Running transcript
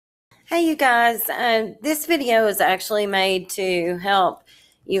Hey, you guys. This video is actually made to help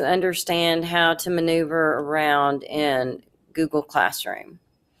you understand how to maneuver around in Google Classroom.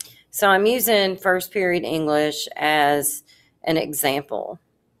 So I'm using first period English as an example.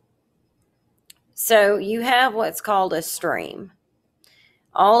 So you have what's called a stream.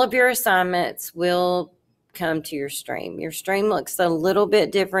 All of your assignments will come to your stream. Your stream looks a little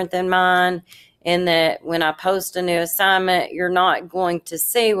bit different than mine in that when I post a new assignment, you're not going to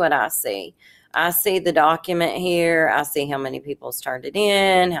see what I see. I see the document here. I see how many people's turned it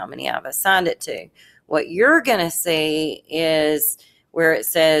in, how many I've assigned it to. What you're going to see is where it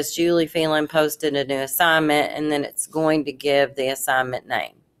says Julie Phelan posted a new assignment, and then it's going to give the assignment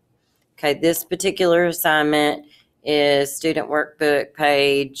name. Okay, this particular assignment is student workbook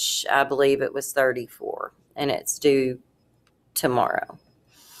page, I believe it was 34, and it's due tomorrow.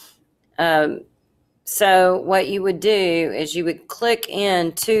 So what you would do is you would click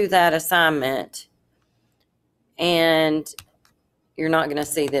into that assignment, and you're not going to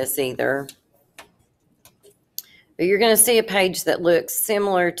see this either, but you're going to see a page that looks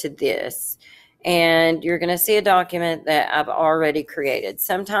similar to this. And you're going to see a document that I've already created.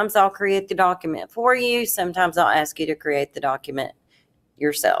 Sometimes I'll create the document for you. Sometimes I'll ask you to create the document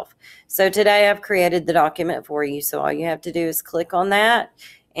yourself. So today I've created the document for you. So all you have to do is click on that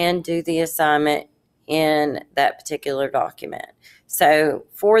and do the assignment in that particular document. So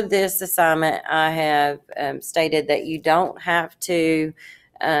for this assignment, I have stated that you don't have to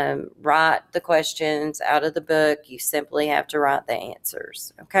write the questions out of the book. You simply have to write the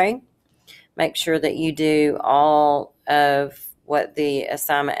answers. Okay. Make sure that you do all of what the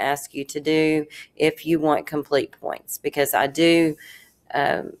assignment asks you to do if you want complete points, because I do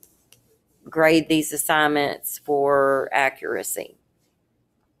grade these assignments for accuracy.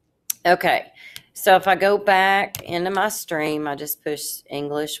 Okay, so if I go back into my stream, I just push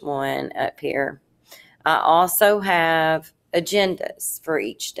English 1 up here. I also have agendas for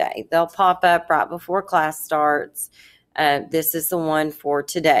each day. They'll pop up right before class starts. This is the one for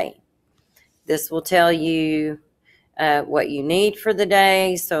today. This will tell you what you need for the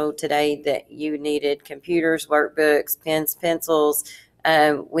day. So today that you needed computers, workbooks, pens, pencils.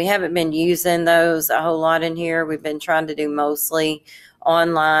 We haven't been using those a whole lot in here. We've been trying to do mostly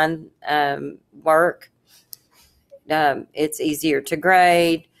online work. It's easier to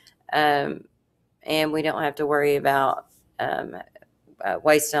grade, and we don't have to worry about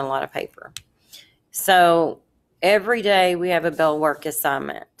wasting a lot of paper. So every day we have a bell work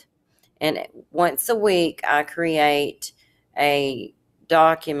assignment. And once a week, I create a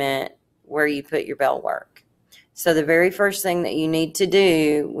document where you put your bell work. So the very first thing that you need to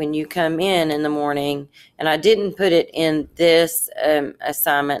do when you come in the morning, and I didn't put it in this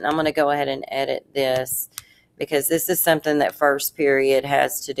assignment. I'm going to go ahead and edit this because this is something that first period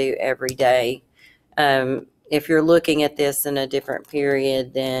has to do every day. If you're looking at this in a different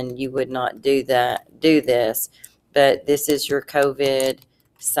period, then you would not do this. But this is your COVID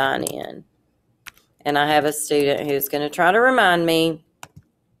sign in. And I have a student who's going to try to remind me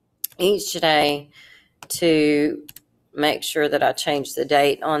each day to make sure that I change the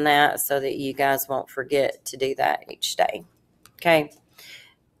date on that so that you guys won't forget to do that each day. Okay.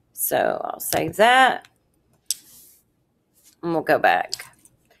 So I'll save that and we'll go back.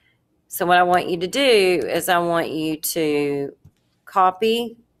 So what I want you to do is I want you to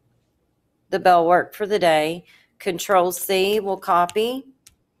copy the bell work for the day. Control C will copy.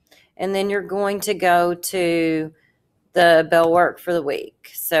 And then you're going to go to the bell work for the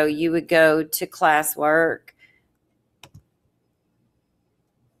week. So you would go to classwork,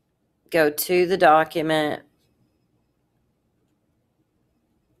 go to the document,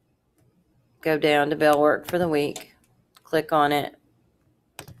 go down to bell work for the week, click on it,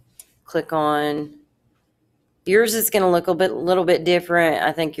 click on. Yours is going to look a little bit different.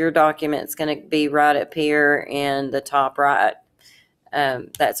 I think your document's going to be right up here in the top right.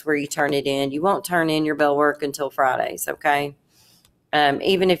 That's where you turn it in. You won't turn in your bell work until Fridays, okay?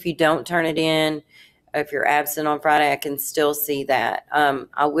 Even if you don't turn it in, if you're absent on Friday, I can still see that.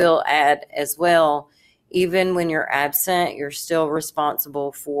 I will add as well, even when you're absent, you're still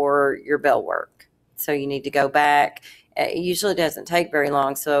responsible for your bell work. So you need to go back. It usually doesn't take very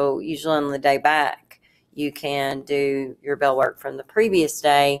long, so usually on the day back, you can do your bell work from the previous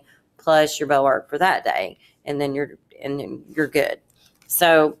day plus your bell work for that day, and then you're good.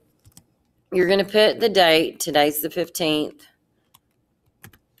 So you're going to put the date. Today's the 15th.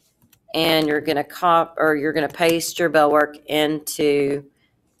 And you're going to paste your bell work into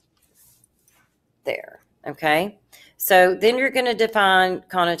there. Okay. So then you're going to define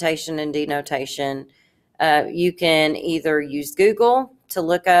connotation and denotation. You can either use Google to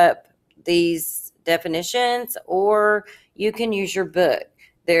look up these definitions, or you can use your book.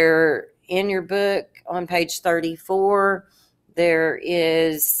 They're in your book on page 34. There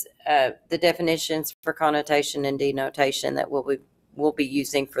is the definitions for connotation and denotation that we'll be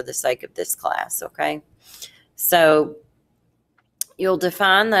using for the sake of this class, okay? So you'll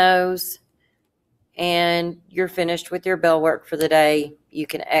define those, and you're finished with your bell work for the day. You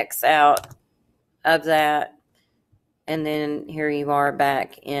can X out of that, and then here you are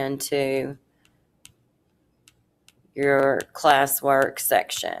back into your classwork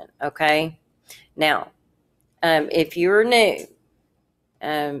section, okay? Now, if you're new,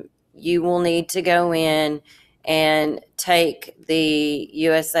 you will need to go in and take the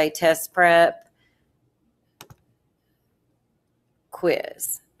USA Test Prep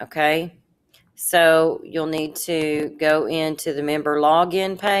quiz, okay? So you'll need to go into the member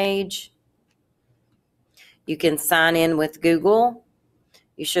login page. You can sign in with Google.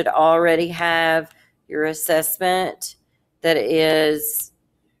 You should already have your assessment that is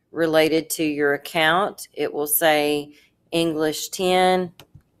related to your account. It will say English 10.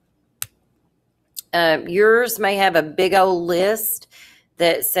 Yours may have a big old list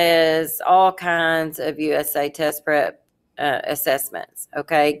that says all kinds of USA Test Prep assessments.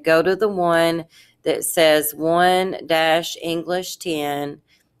 Okay, go to the one that says 1-English 10,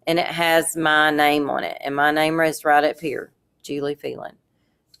 and it has my name on it, and my name is right up here, Julie Phelan.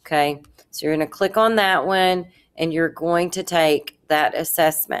 Okay, so you're going to click on that one, and you're going to take that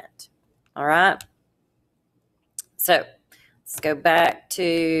assessment. All right, so let's go back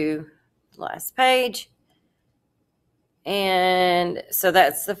to the last page. And so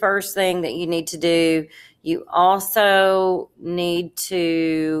that's the first thing that you need to do. You also need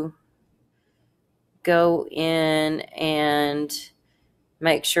to go in and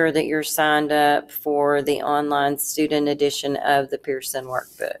make sure that you're signed up for the online student edition of the Pearson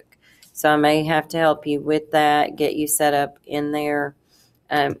workbook. So I may have to help you with that, get you set up in there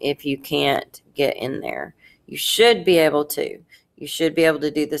if you can't get in there. You should be able to. You should be able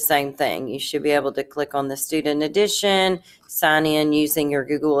to do the same thing. You should be able to click on the student edition, sign in using your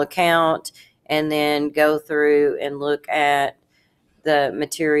Google account, and then go through and look at the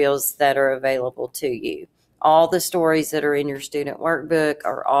materials that are available to you. All the stories that are in your student workbook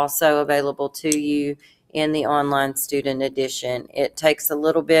are also available to you in the online student edition. It takes a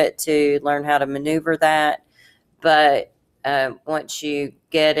little bit to learn how to maneuver that, but once you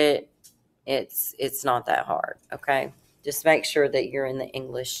get it, it's not that hard, okay? Just make sure that you're in the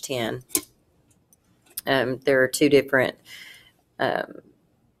English 10. There are two different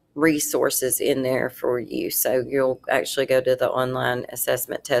resources in there for you. So you'll actually go to the online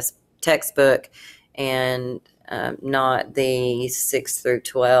assessment textbook and not the 6 through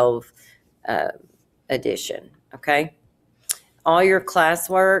 12 edition, okay? All your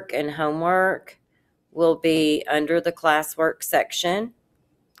classwork and homework will be under the classwork section,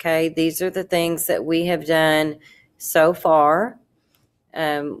 okay? These are the things that we have done so far.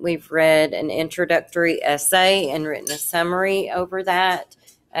 We've read an introductory essay and written a summary over that,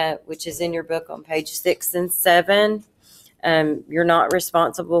 which is in your book on page 6 and 7. You're not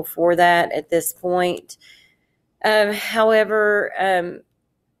responsible for that at this point. However,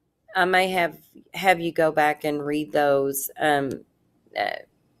 I may have you go back and read those.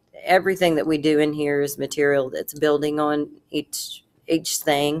 Everything that we do in here is material that's building on each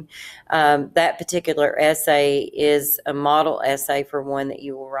thing. That particular essay is a model essay for one that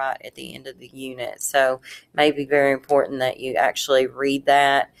you will write at the end of the unit. So it may be very important that you actually read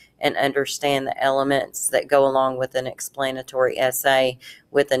that and understand the elements that go along with an explanatory essay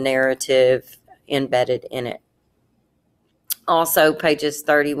with a narrative embedded in it. Also, pages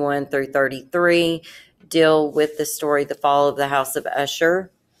 31 through 33 deal with the story, The Fall of the House of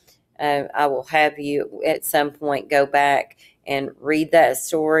Usher. I will have you at some point go back and read that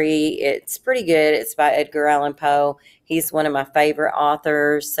story. It's pretty good. It's by Edgar Allan Poe. He's one of my favorite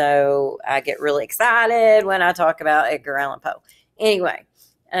authors, so I get really excited when I talk about Edgar Allan Poe. Anyway,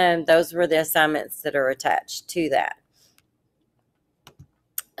 those were the assignments that are attached to that.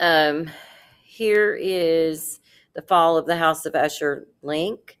 Here is The Fall of the House of Usher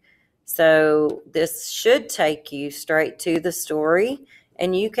link. So this should take you straight to the story.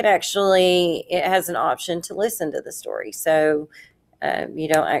 And you could actually, it has an option to listen to the story. So you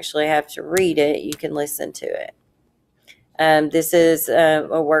don't actually have to read it. You can listen to it. This is a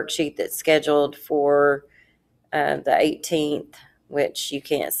worksheet that's scheduled for the 18th, which you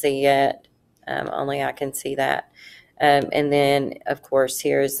can't see yet. Only I can see that. And then, of course,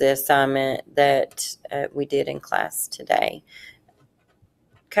 here's the assignment that we did in class today.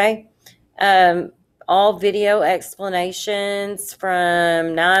 Okay. All video explanations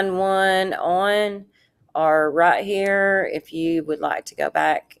from 9-1 on are right here. If you would like to go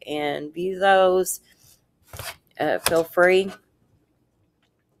back and view those, feel free.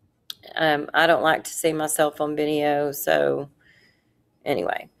 I don't like to see myself on video, so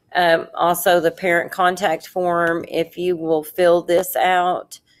anyway. Also, the parent contact form, if you will fill this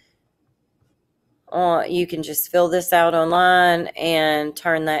out, you can just fill this out online and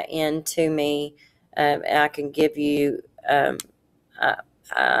turn that in to me. And I can give you,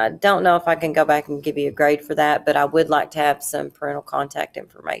 I don't know if I can go back and give you a grade for that, but I would like to have some parental contact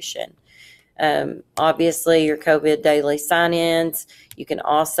information. Obviously, your COVID daily sign-ins, you can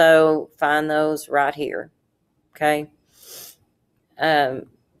also find those right here. Okay.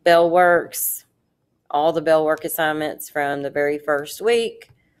 BellWorks, all the BellWork assignments from the very first week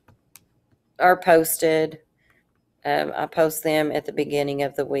are posted. I post them at the beginning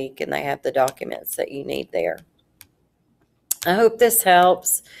of the week, and they have the documents that you need there. I hope this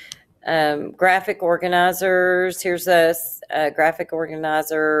helps. Graphic organizers. Here's a graphic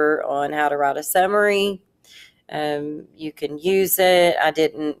organizer on how to write a summary. You can use it.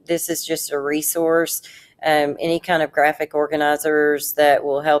 This is just a resource. Any kind of graphic organizers that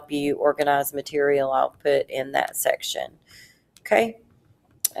will help you organize material, I'll put in that section. Okay.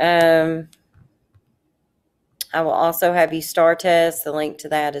 I will also have you STAR test. The link to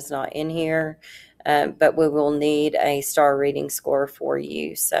that is not in here, but we will need a STAR reading score for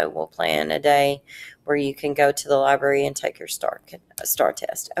you. So we'll plan a day where you can go to the library and take your STAR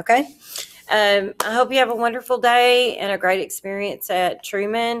test. Okay. I hope you have a wonderful day and a great experience at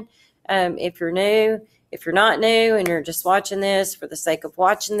Truman. If you're new, if you're not new and you're just watching this for the sake of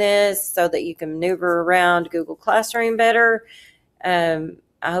watching this so that you can maneuver around Google Classroom better,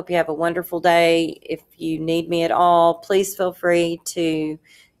 I hope you have a wonderful day. If you need me at all, please feel free to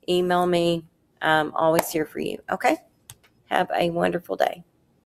email me. I'm always here for you. Okay? Have a wonderful day.